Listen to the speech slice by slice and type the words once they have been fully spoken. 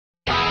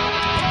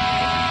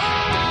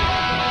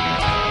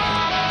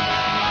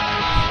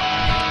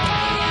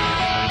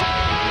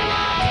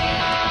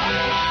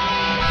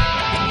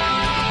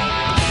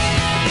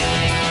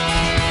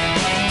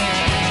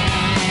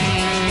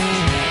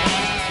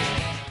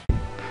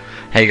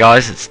Hey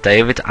guys, it's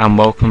David and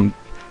welcome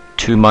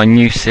to my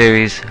new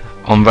series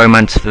on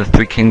Romance of the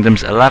Three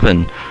Kingdoms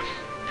 11.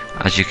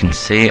 As you can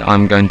see,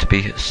 I'm going to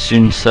be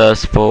Sun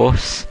Ce's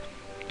force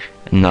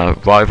in the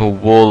rival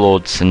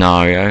warlord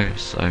scenario.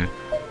 So,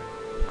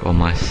 got all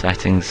my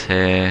settings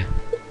here.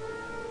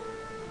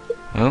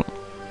 Oh.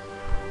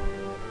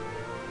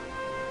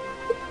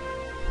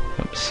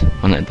 Oops,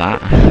 wanted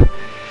that.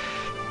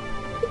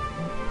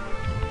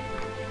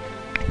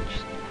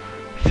 Just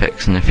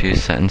fixing a few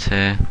settings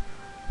here.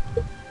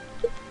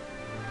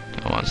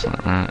 Oh, what's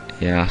like that?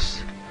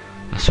 Yes,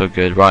 that's so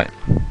good. Right,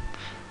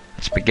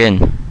 let's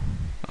begin.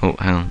 Oh,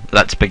 hang on.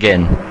 Let's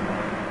begin.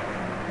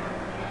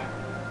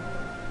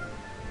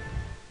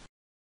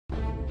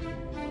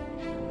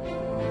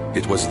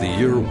 It was the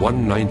year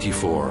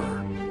 194.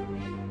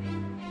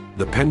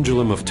 The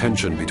pendulum of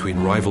tension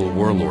between rival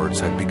warlords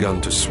had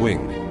begun to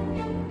swing.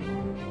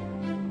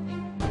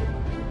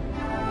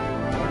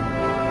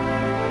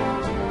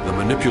 The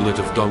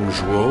manipulative Dong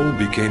Zhuo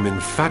became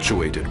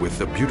infatuated with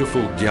the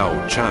beautiful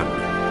Diao Chan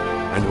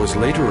and was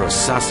later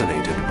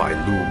assassinated by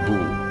Lu Bu.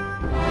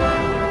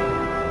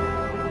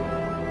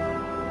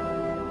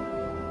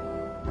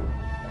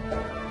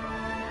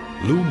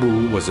 Lu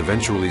Bu was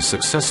eventually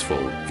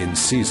successful in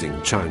seizing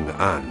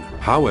Chang'an.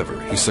 However,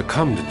 he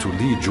succumbed to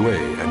Li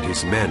Jue and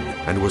his men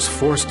and was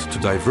forced to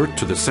divert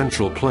to the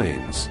Central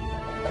Plains.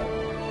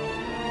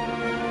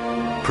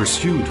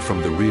 Pursued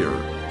from the rear,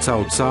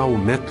 Cao Cao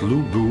met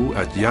Lu Bu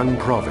at Yan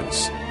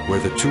Province, where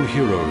the two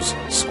heroes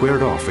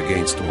squared off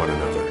against one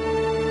another.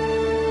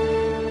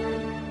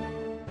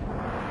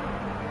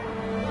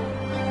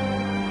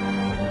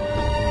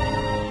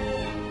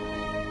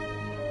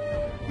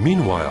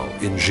 Meanwhile,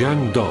 in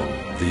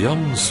Jiandong, the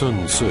young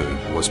Sun Ce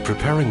was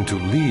preparing to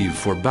leave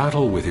for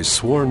battle with his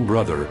sworn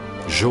brother,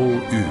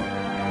 Zhou Yu.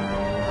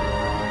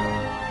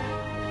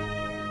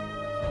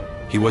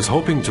 He was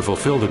hoping to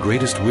fulfill the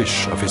greatest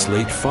wish of his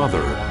late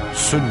father,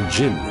 Sun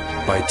Jin,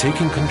 by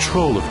taking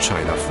control of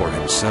China for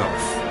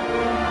himself.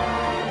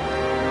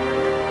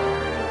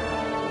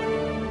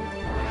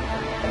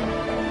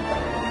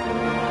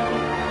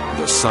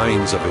 The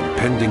signs of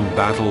impending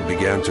battle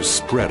began to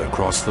spread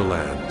across the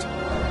land.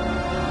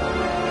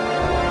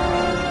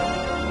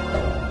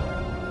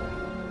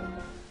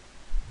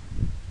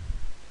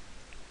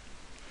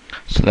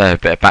 So there, a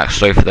bit of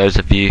backstory for those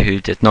of you who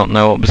did not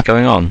know what was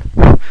going on.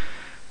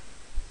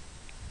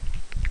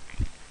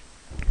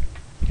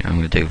 I'm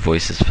going to do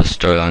voices for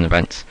storyline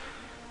events.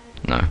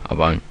 No, I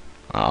won't.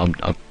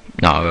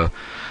 No,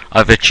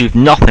 I've achieved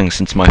nothing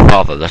since my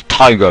father, the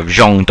Tiger of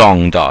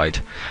Jiangdong, died.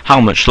 How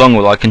much longer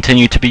will I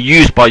continue to be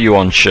used by you,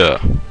 unsure?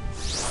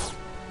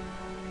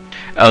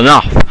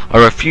 Enough!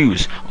 I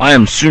refuse. I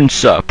am Sun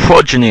Ce,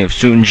 progeny of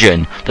Sun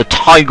Jin, the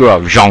Tiger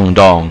of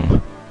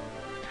Jiangdong.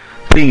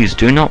 Please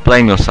do not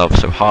blame yourself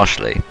so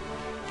harshly.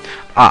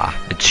 Ah,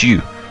 it's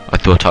you. I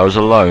thought I was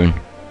alone.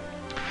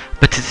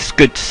 But it is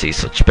good to see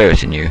such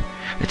spirit in you.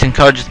 It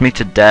encourages me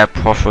to dare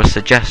proffer a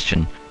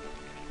suggestion.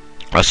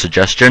 A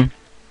suggestion?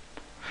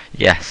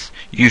 Yes,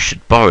 you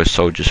should borrow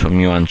soldiers from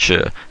Yuan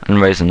Shi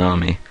and raise an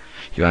army.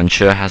 Yuan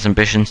Shi has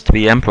ambitions to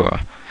be emperor.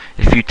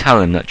 If you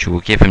tell him that you will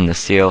give him the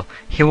seal,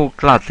 he will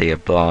gladly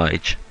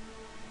oblige.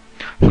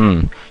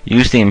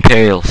 Use the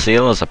imperial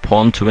seal as a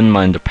pawn to win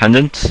my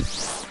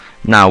independence?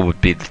 Now would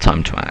be the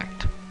time to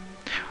act.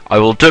 I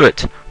will do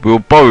it. We will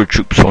borrow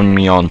troops from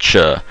Yuan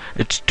Shi.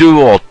 It's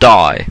do or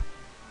die.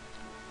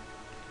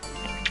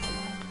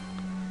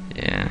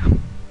 Yeah.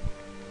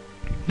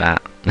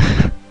 That.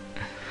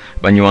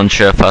 When Yuan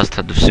Shi first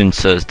heard of Sun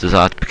Ce's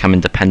desire to become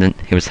independent,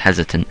 he was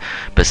hesitant,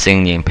 but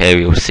seeing the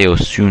imperial seal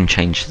soon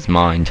changed his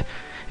mind.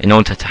 In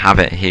order to have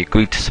it, he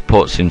agreed to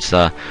support Sun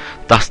Ce.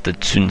 Thus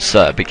did Sun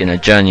Ce begin a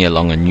journey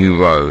along a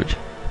new road.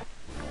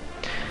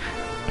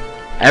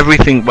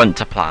 Everything went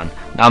to plan.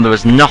 Now there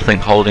is nothing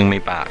holding me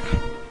back.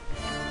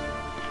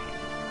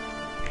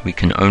 We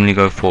can only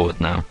go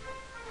forward now.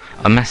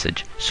 A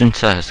message. Sun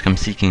Ce has come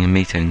seeking a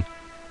meeting.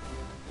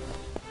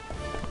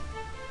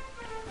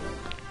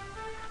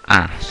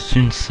 Ah,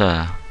 Sun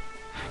Ce.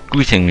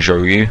 Greetings,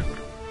 Zhou Yu.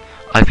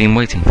 I've been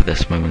waiting for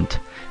this moment.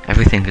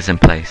 Everything is in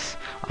place.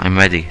 I'm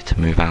ready to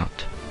move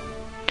out.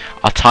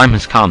 Our time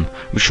has come.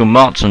 We shall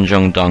march on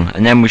Jiangdong,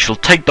 and then we shall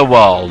take the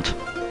world.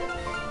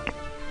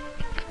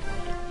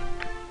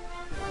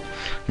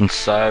 And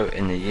so,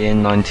 in the year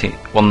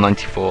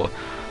 194,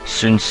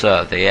 Sun Ce,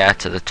 the heir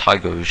to the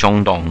Tiger of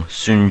Jiangdong,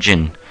 Sun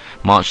Jin,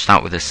 marched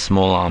out with his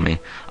small army.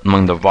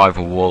 Among the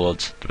rival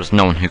warlords, there was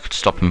no one who could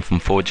stop him from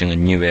forging a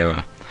new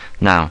era.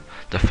 Now,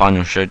 the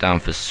final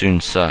showdown for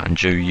Sun Ce and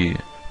Zhou Yu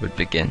would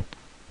begin.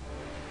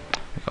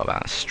 We've got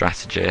about a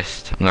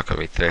strategist. I'm not going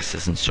to read through this,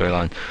 isn't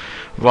storyline.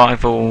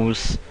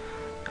 Rivals,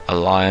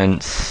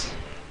 alliance,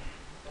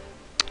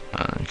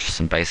 just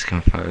some basic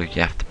info.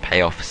 You have to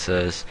pay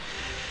officers.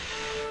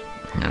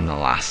 And the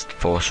last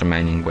force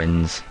remaining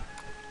wins.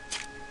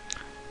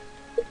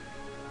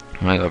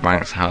 The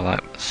ranks, how I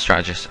like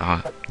strategist.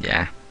 Oh,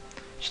 yeah.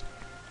 Just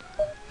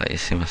let you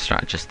see my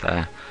strategist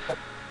there.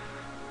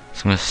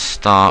 So I'm going to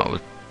start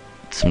with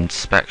some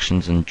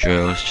inspections and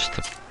drills just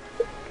to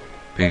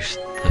boost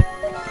the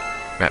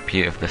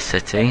repute of the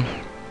city.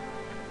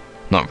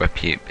 Not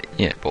repute, but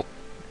yeah, but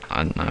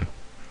I don't know.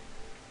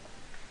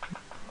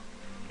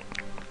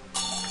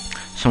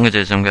 So I'm gonna do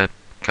is I'm gonna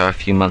go a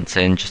few months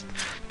in, just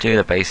do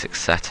the basic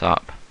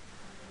setup,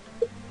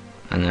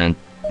 and then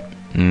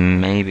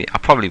maybe I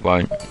probably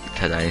won't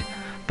today,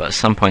 but at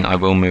some point I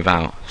will move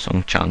out.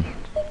 Songchan.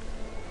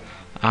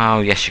 Oh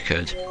yes, you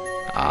could.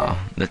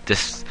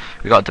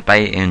 We got a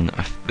debate in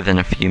within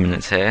a few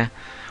minutes here,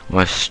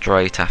 almost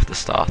straight after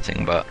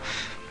starting. But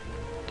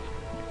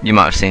you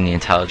might have seen the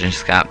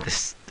intelligence gap.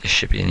 This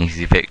should be an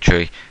easy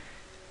victory.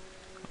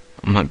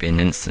 It might be an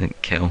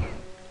instant kill.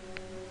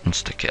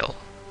 Insta kill.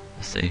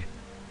 Let's see.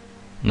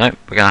 Nope,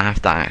 we're gonna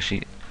have to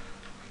actually.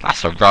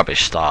 That's a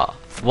rubbish start.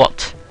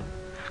 What?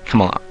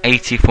 Come on,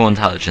 84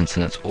 intelligence,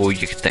 and that's all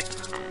you could think.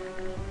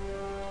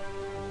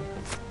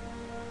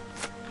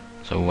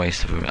 It's a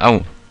waste of.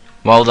 Oh,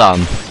 well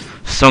done.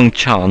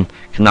 Song-chan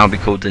can now be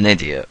called an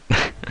idiot.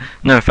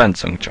 No offense,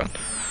 Song-chan,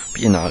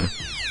 but you know,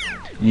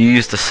 you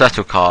used the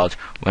settle card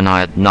when I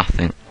had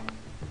nothing.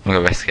 I'm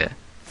gonna risk it.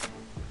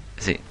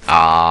 Is he?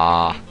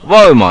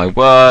 Whoa, my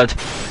word!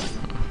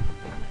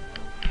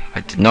 I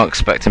did not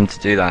expect him to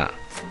do that.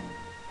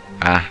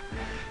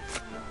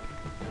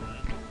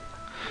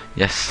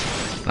 Yes,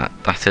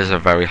 that is a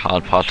very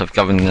hard part of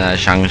governing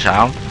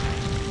Zhangzhou.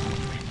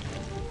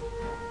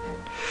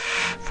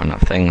 For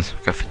enough things,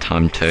 go for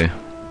time 2.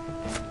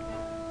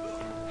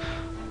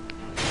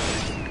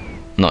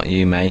 Not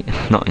you, mate.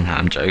 Not in that,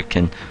 I'm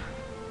joking.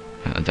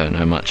 I don't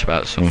know much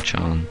about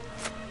Songchan,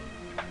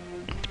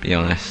 to be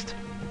honest.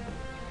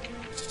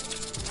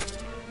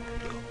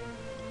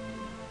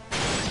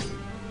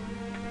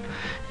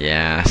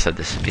 Yeah, I said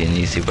this would be an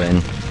easy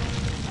win.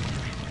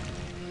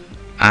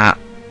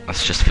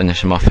 Let's just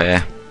finish him off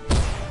here.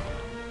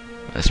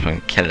 This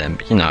won't kill him,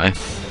 but you know.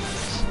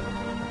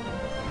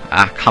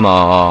 Come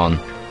on.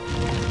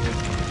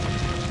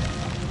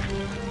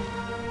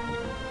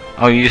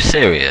 Oh, are you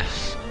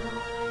serious?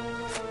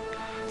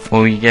 What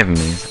were you giving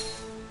me?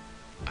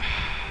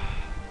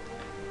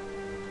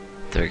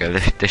 There we go,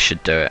 this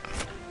should do it.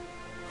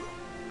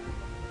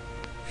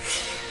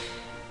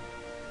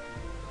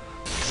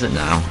 Is it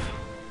now?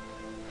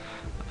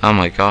 Oh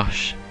my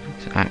gosh,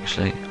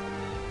 actually.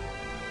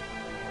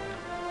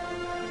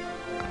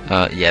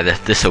 Yeah,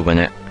 this'll win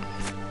it.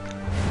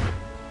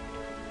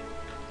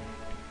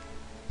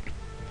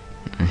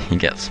 And he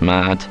gets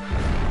mad.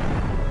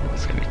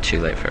 It's gonna be too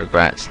late for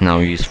regrets. Now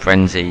I'll use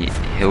frenzy.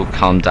 He'll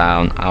calm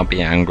down. I'll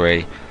be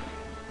angry.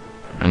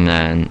 And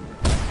then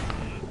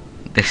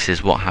this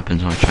is what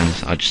happens when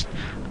I just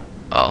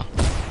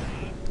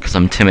because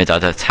I'm timid,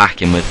 I'd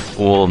attack him with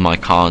all of my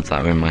cards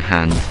that are in my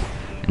hand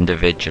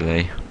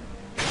individually.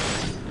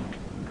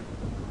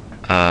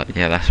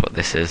 Yeah, that's what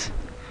this is.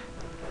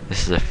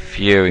 This is a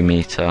fury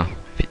meter,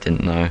 if you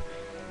didn't know.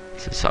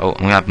 So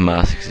I'm gonna have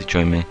Mercy because he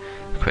joined me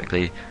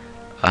quickly.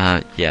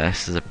 Yeah,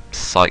 this is a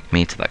psych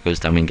meter that goes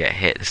down when you get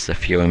hit. This is a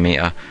fury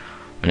meter.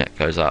 When it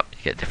goes up,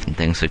 you get different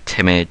things. So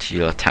timid,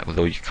 you'll attack with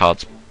all your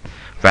cards.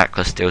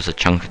 Reckless deals a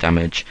chunk of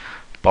damage.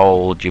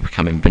 Bold, you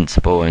become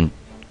invincible, and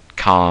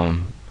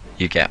calm,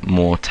 you get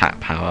more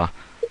attack power.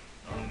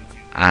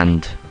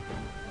 And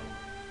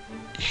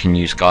you can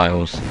use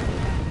guiles.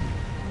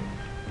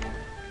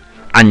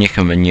 And you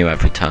can renew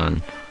every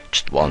turn.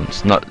 Just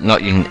once. Not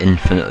you can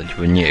infinitely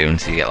renew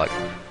until you get like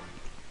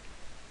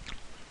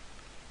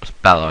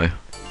Bellow.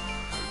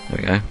 There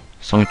we go.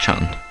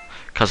 Song-chan.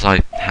 Because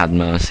I had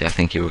Mercy, I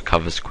think he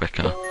recovers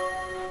quicker.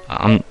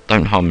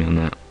 Don't hold me on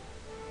that.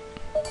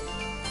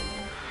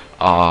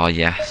 Ah,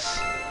 yes.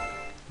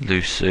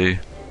 Lusu.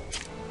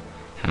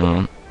 Hang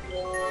on.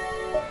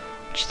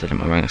 Just did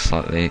my rank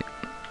slightly.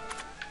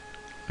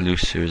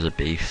 Lusu is a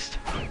beast.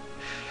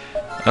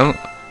 Oh,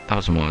 that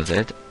wasn't what I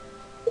did.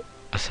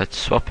 I said to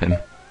swap him.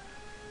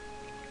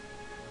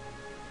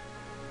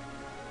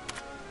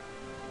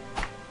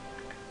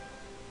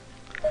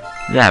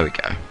 There we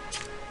go.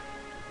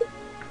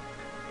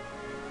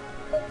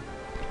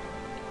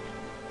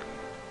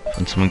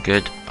 Find someone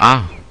good.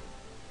 I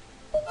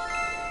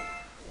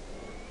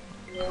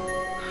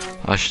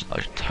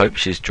hope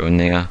she's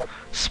joining her.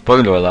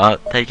 Spoiler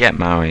alert, they get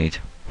married.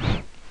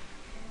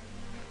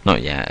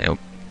 Not yet,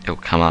 it'll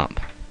come up.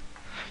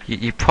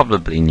 You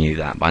probably knew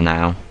that by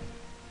now.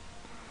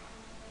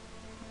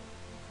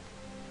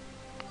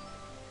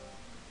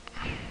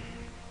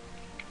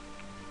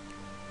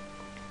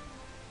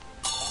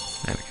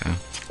 There we go.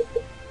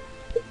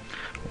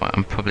 Well,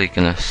 I'm probably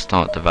gonna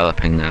start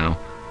developing now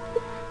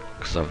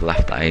because I've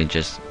left that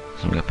ages.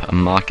 So I'm gonna put a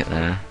market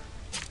there.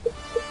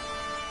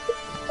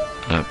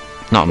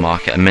 Not a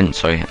market, a mint,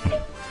 sorry.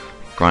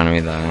 Granary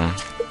there.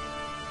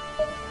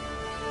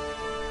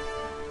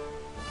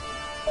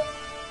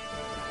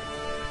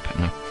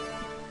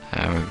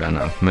 We've got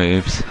enough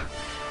moves.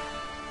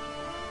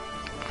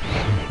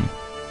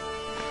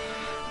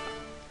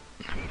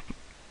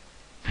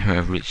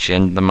 Whoever reached the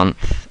end of the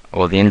month,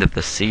 or the end of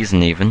the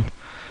season even.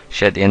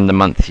 So at the end of the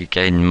month you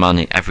gain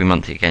money, every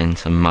month you gain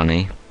some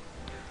money.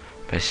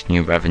 Basic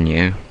new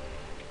revenue.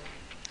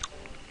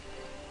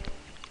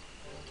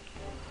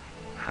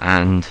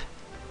 and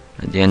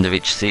at the end of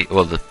each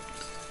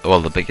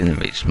the beginning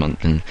of each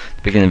month and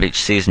the beginning of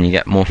each season, you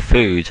get more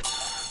food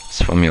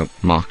from your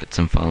markets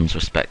and farms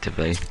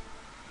respectively,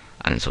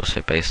 and it's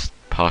also based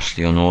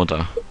partially on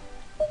order.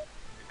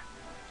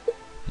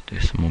 Do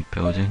some more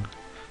building.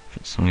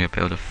 So I'm going to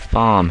build a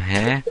farm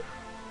here.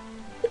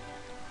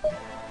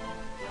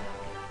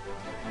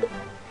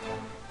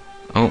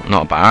 Oh,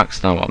 not a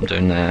barracks, know what I'm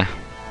doing there.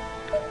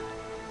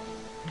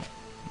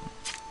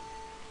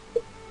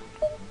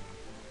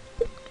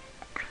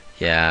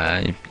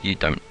 Yeah, you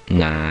don't,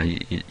 nah,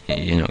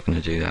 you're not going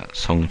to do that,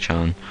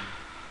 Song-chan.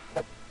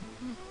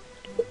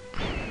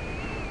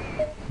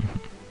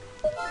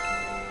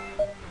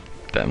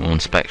 Bit more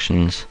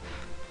inspections.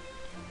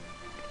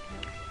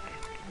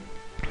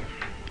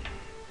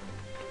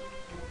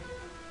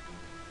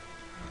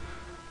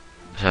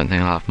 I don't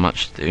think I'll have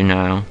much to do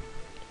now.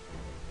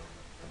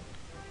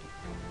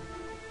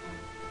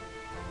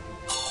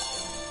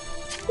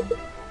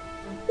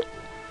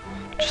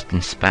 Just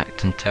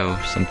inspect until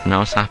something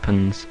else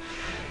happens.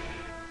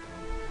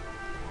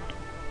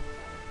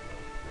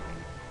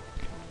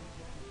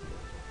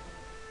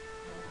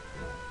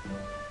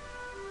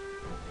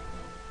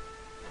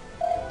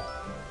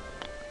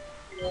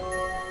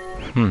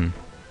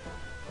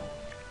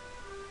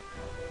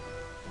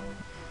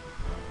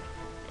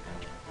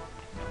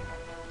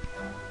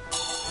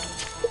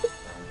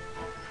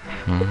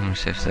 Let me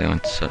see if they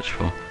want to search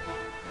for.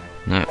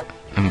 No,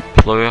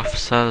 employee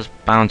officer. There's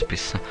bound to be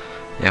some.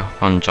 Yeah,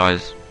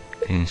 apologise.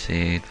 You can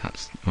see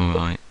that's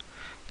alright.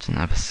 Doesn't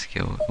have a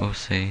skill. We'll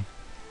see.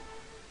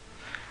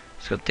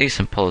 It's got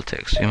decent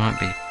politics, so it might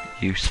be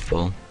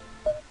useful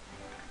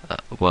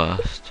at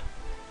worst.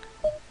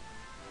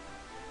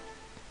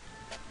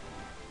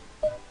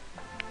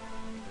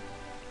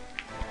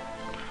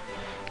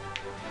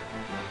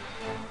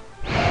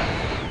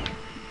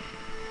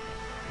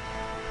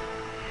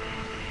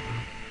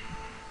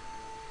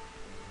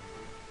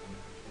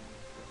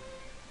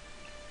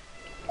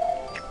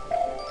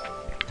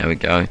 There we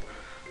go.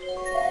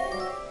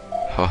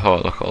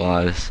 Oh, look at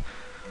all those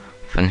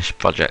finished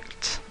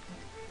projects.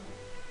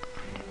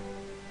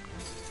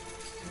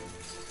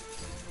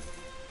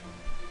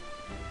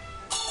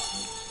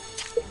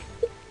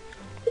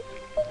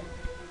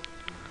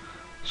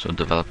 So we'll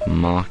develop a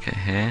market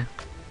here.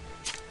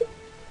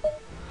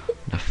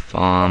 A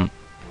farm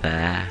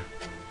there.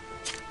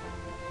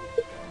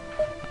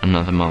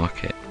 Another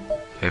market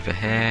over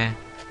here.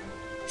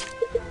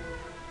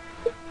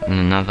 And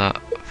another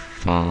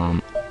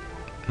farm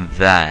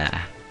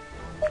there.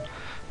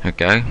 There we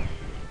go.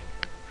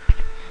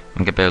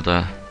 I'm gonna build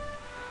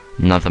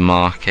another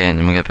market, and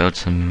we're gonna build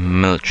some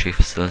military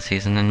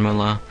facilities, and then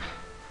we'll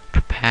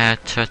prepare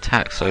to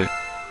attack. So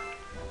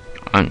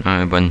I don't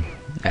know when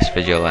this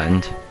video will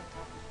end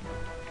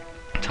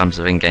in terms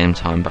of in-game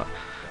time, but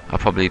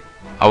I'll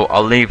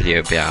leave the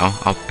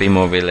OBL. I'll be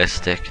more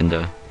realistic and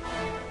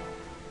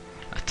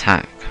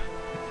attack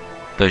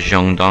the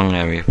Zhongdong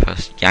area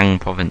first, Yang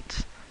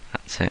province.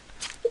 That's it.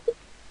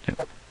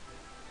 Yep.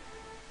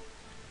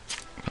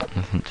 Got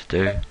nothing to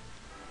do.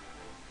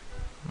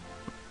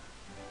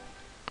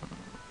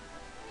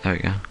 There we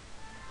go.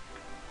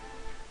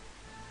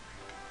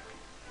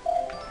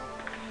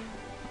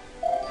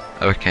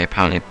 Okay,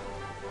 apparently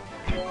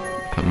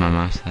put my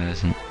mouse there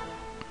isn't.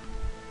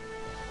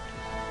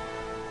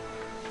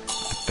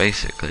 I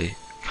basically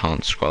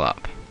can't scroll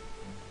up.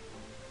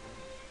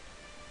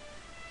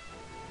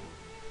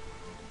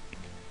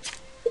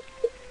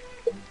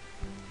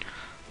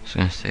 Just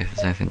gonna see if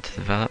there's anything to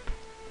develop.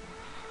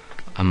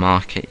 A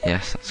market,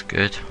 yes, that's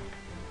good.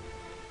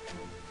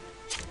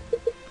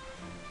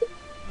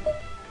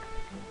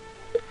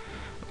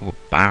 Oh,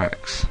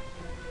 barracks.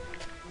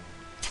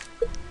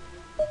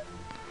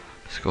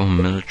 Let's go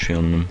military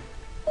on them.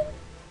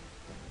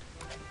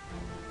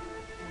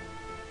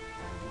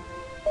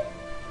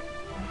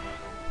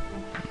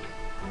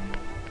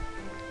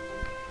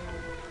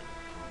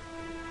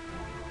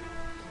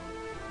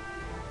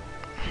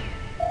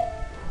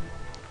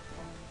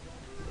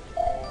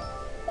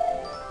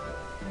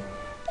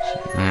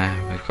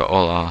 We've got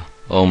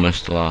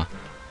almost all our.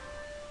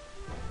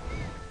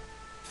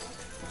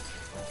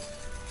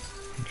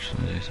 I'm just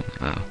gonna do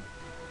something. Oh,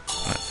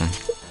 right then.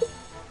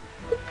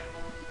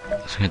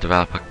 So I'm gonna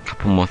develop a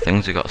couple more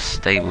things. We've got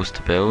stables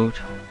to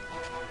build.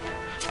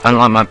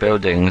 Unlike my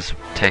buildings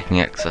taking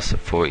excess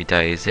of 40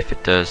 days, if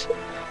it does,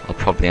 I'll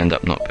probably end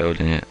up not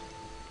building it.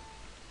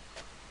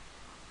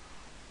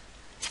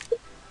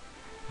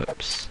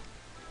 Oops.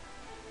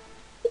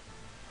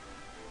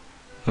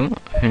 Oh,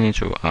 who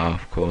needs a... oh,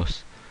 of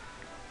course.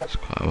 It's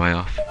quite a way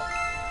off.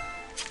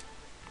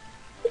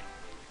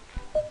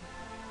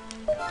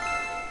 There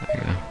we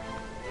go.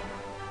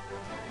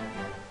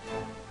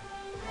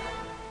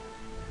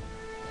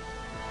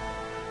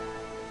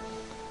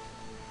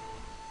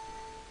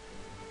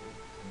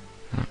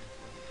 Oh,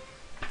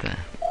 there.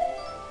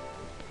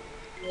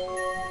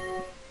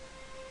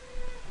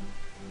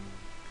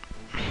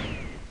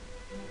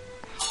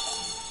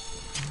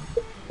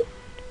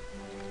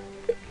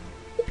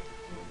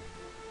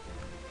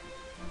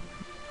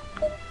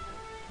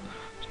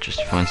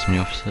 just to find some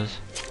new officers.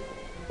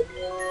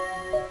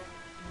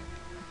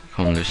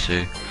 Come on,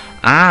 Lucy.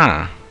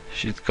 Ah!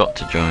 She's got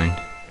to join.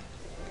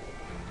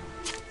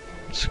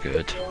 That's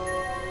good.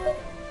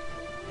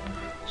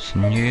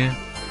 Sunyu.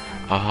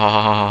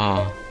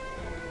 Ah.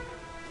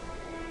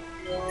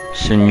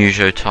 Sunyu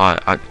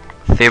Jotai. I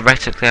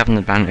theoretically have an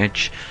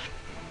advantage.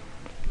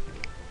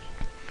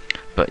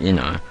 But, you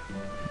know,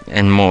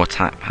 in more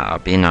attack power,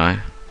 but, you know,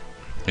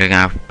 you're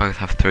going to both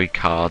have 3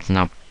 cards, and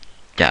I'll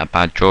get a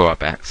bad draw, I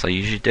bet. So I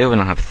usually do when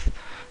I have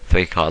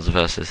 3 cards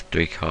versus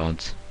 3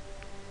 cards.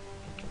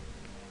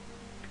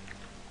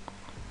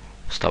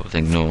 Start with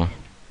ignore.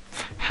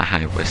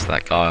 Haha, waste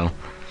that guile.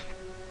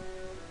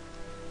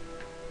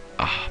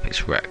 Ah, oh,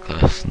 it's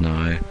reckless.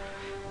 No,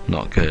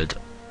 not good.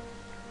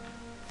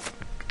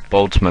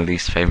 Bold's my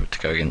least favourite to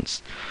go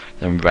against.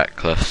 Then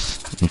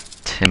reckless and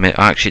timid.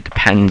 Oh, actually, it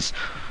depends.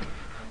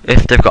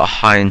 If they've got a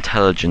high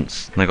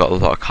intelligence and they've got a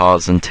lot of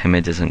cards, then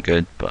timid isn't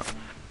good. But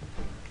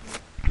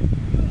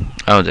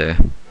oh dear,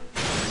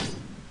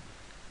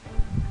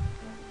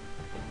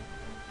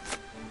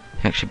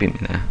 he actually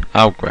beat me there.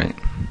 Oh great.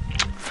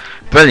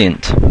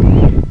 Brilliant.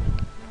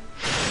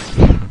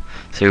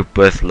 So you're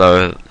both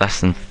lower,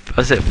 less than,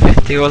 was it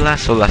 50 or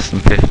less than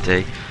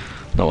 50?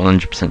 Not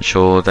 100%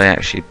 sure. They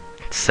actually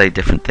say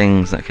different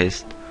things in that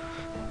case.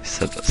 He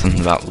said that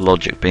something about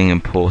logic being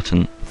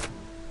important.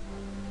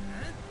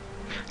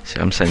 See,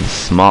 I'm saying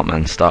smart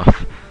man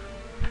stuff.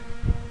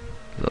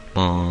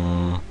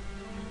 Yeah,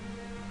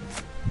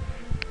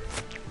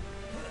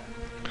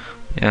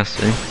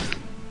 see?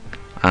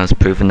 As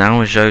proven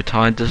now,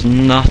 Zhoutai does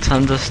not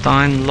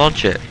understand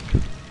logic.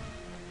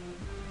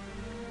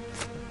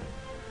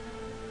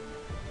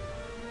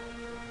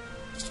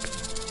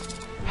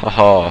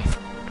 Haha.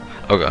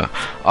 Okay.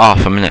 Oh,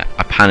 for a minute,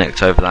 I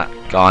panicked over that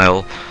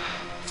guile.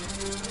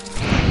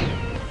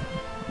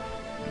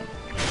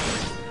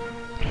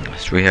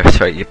 Let's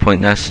reiterate your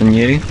point there,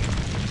 Sunyu.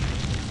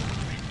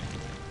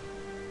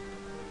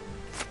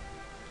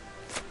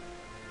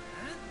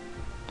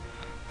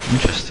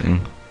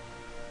 Interesting.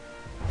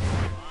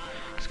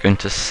 It's going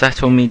to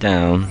settle me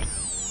down.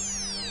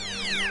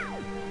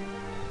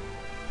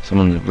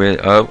 Someone really.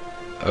 Oh,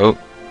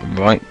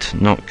 right,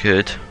 not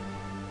good.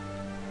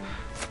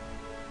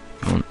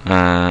 Come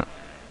on,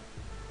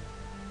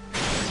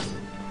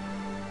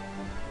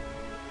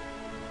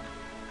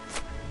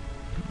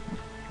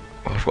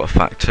 I've got a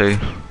fact too.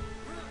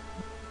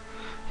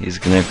 He's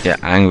gonna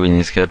get angry and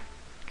he's gonna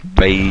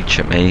rage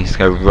at me. He's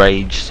gonna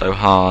rage so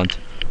hard.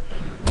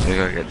 I'm gonna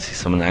go get to see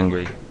someone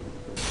angry.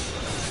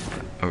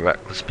 A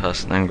reckless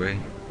person angry.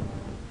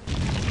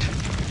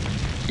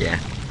 Yeah,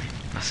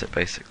 that's it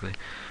basically.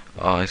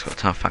 Oh, he's got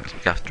 10 facts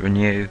we have to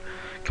renew.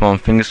 Come on,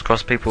 fingers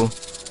crossed, people.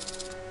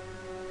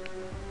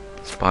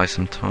 Let's buy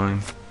some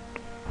time.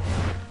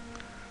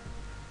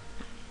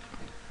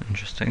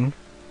 Interesting.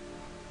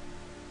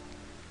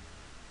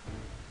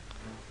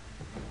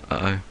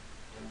 Uh-oh.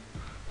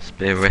 Let's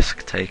be a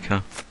risk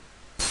taker.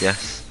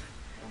 Yes.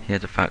 He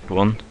had a fact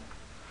 1.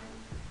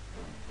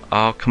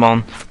 Oh, come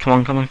on.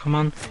 Come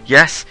on.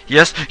 Yes!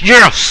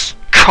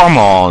 Come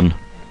on!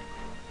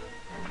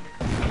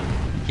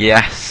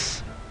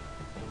 Yes!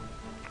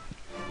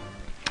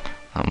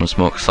 That was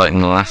more exciting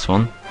than the last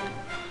one.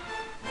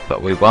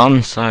 But we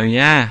won, so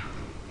yeah.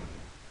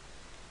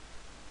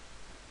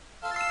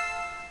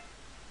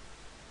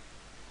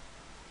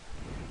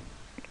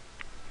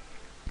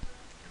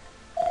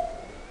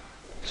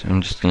 So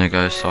I'm just gonna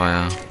go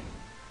Sire.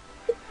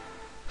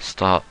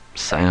 Start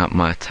setting up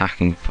my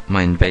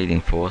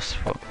invading force.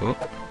 And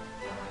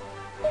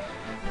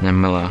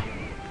then Miller.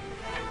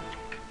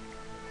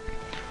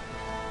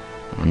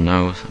 Oh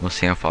no, we'll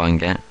see how far I can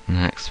get in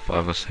the next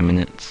 5 or so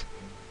minutes.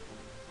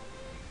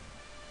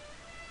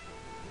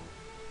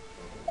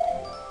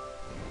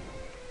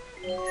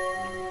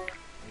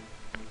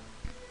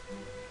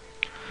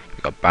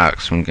 We've got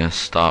barracks, so I'm going to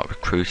start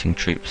recruiting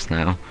troops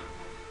now.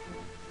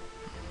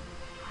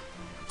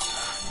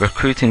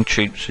 Recruiting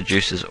troops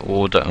reduces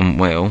order and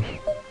will.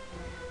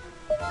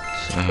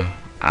 So,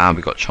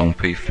 we got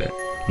Chongpu fit,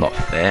 not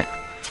fit.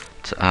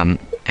 To,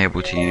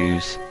 able to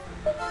use.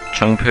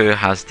 Chongpu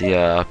has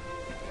the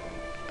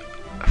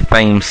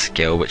fame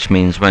skill, which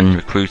means when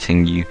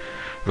recruiting you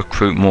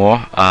recruit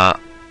more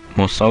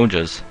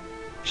soldiers,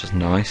 which is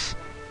nice.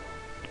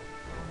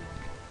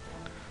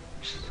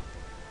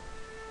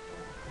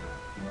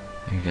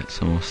 You get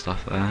some more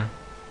stuff there.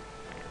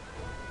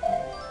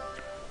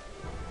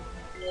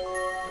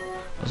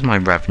 What's my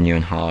revenue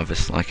and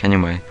harvest like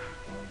anyway?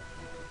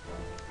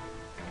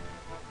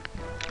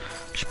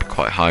 Should be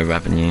quite high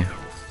revenue.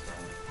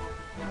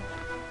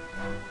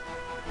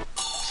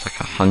 It's like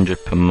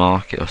 100 per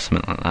market or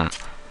something like that.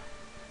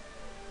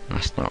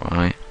 That's not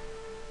right.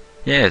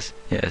 Yes.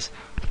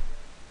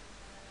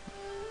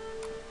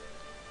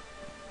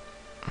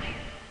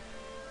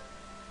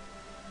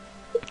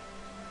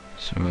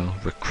 So we'll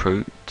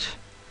recruit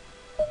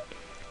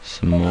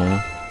some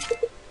more.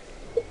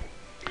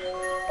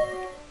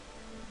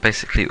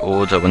 Basically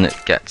order when it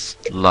gets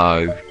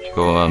low,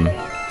 your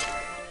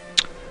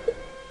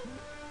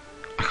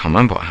I can't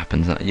remember what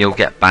happens. You'll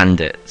get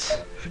bandits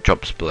if it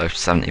drops below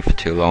 70 for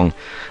too long,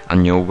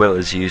 and your will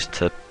is used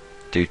to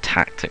do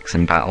tactics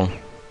in battle.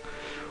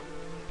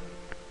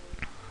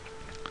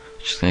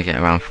 Just gonna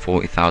get around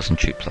 40,000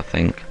 troops, I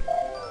think,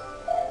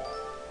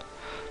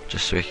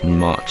 just so we can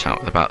march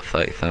out with about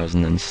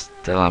 30,000 and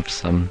still have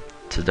some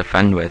to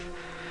defend with,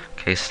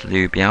 in case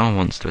Liu Biao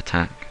wants to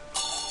attack.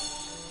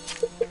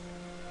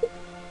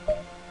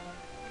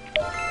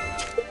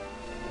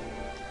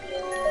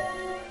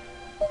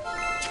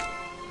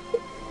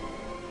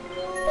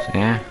 So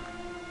yeah,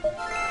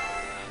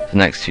 the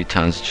next few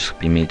turns will just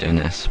be me doing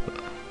this, but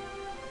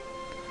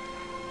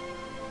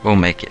we'll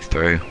make it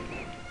through.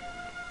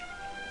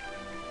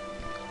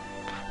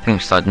 I think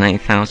we started in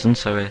 80,000,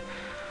 so we're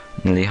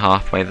nearly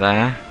halfway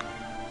there.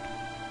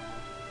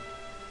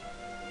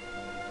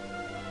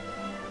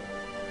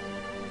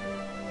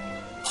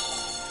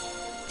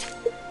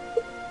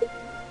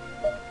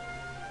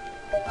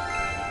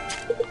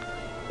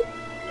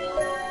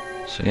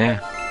 So yeah.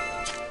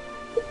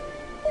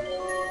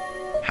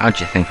 How do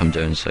you think I'm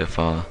doing so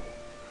far?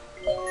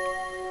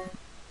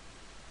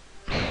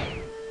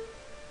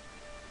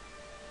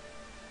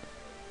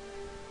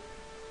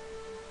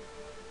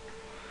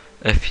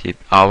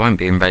 I won't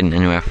be invading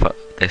anywhere for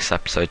this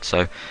episode,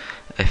 so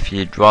if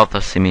you'd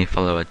rather see me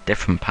follow a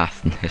different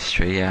path in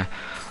history, yeah,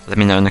 let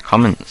me know in the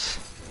comments.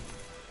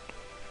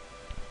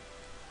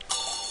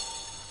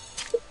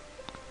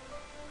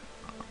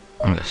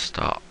 I'm gonna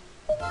start.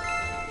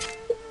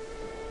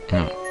 You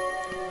know,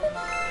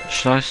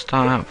 should I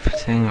start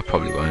outfitting? I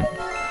probably won't.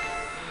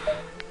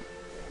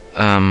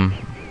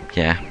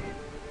 Yeah.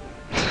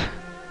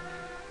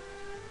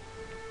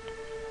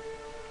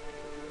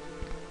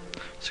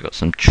 So got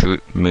some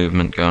troop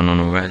movement going on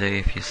already.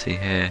 If you see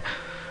here,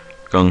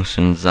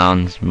 Gongsun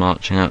Zan's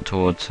marching out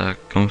towards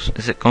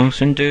is it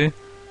Gongsun-do?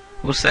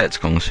 We'll say it's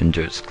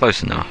Gongsun-do. It's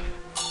close enough.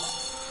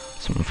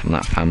 Someone from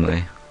that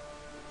family.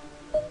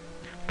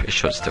 Pretty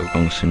sure it's still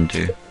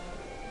Gongsun-do. So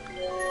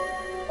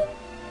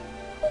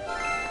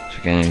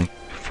we're getting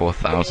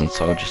 4,000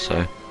 soldiers.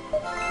 So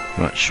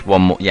much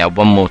one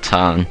more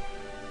turn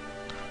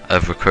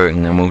of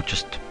recruiting, then we'll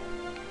just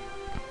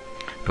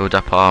build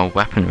up our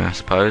weaponry, I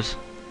suppose.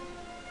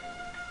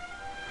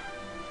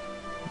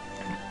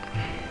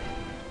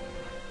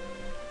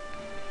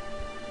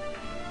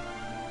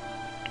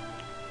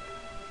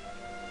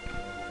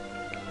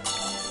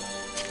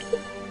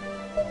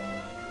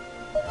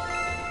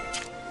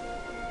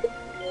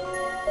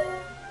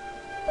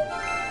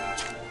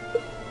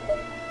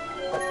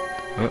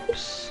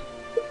 Oops.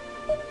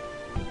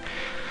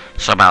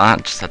 Sorry about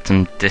that, just had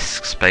some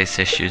disk space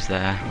issues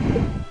there.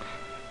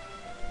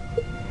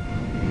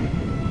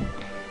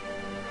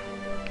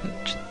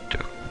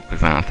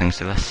 We've run out of things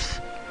to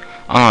this.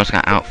 Oh no, I was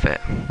going to outfit.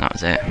 That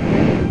was it.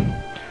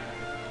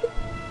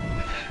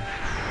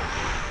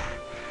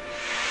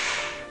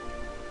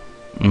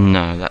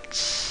 No,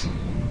 that's...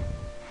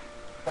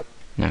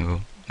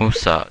 No, we'll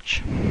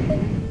search.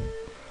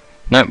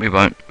 No, we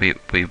won't.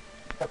 We'll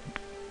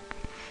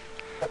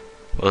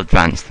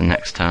advance the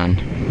next turn.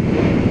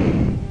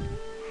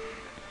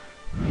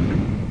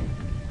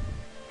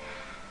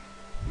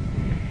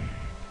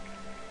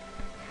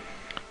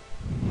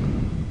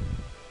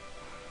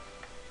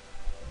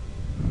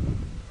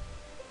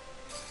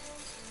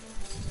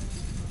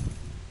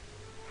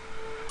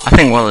 I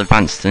think we'll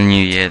advance to the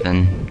new year,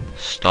 then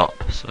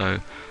stop. So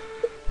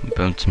we'll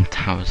build some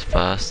towers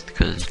first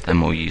because they're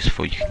more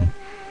useful. You can,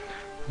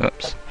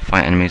 oops,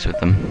 fight enemies with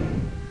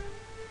them.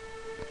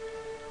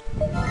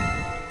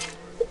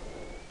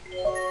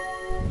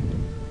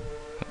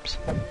 Oops.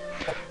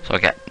 So I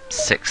get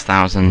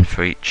 6,000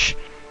 for each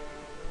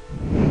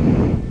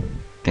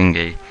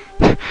thingy.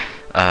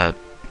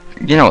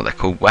 You know what they're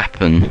called?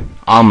 Weapon,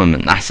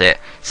 armament. That's it.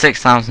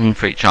 6,000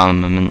 for each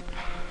armament.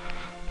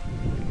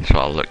 That's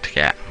what I'll look to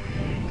get.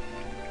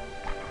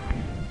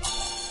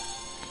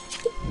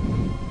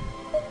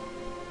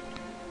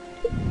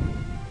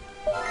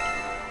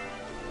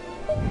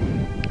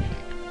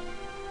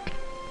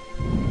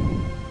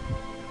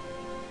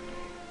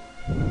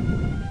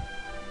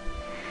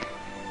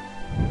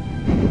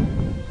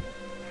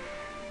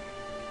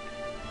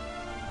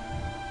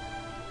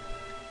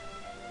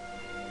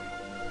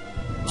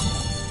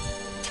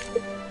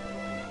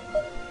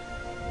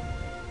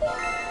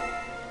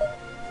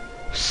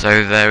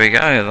 So there we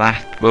go,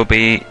 that will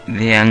be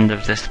the end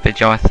of this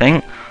video, I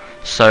think.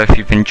 So if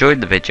you've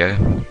enjoyed the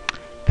video,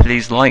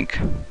 please like,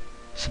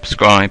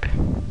 subscribe,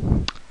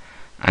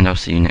 and I'll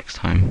see you next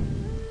time.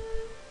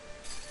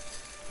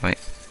 Wait.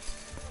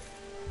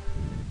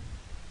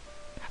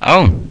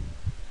 Oh!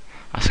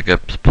 That's a good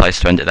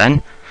place to end it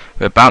then.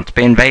 We're about to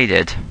be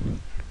invaded.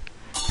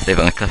 Leave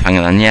it on a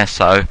cliffhanger then, yeah,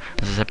 so,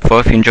 as I said before,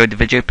 if you enjoyed the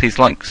video, please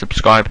like,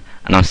 subscribe,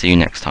 and I'll see you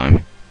next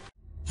time.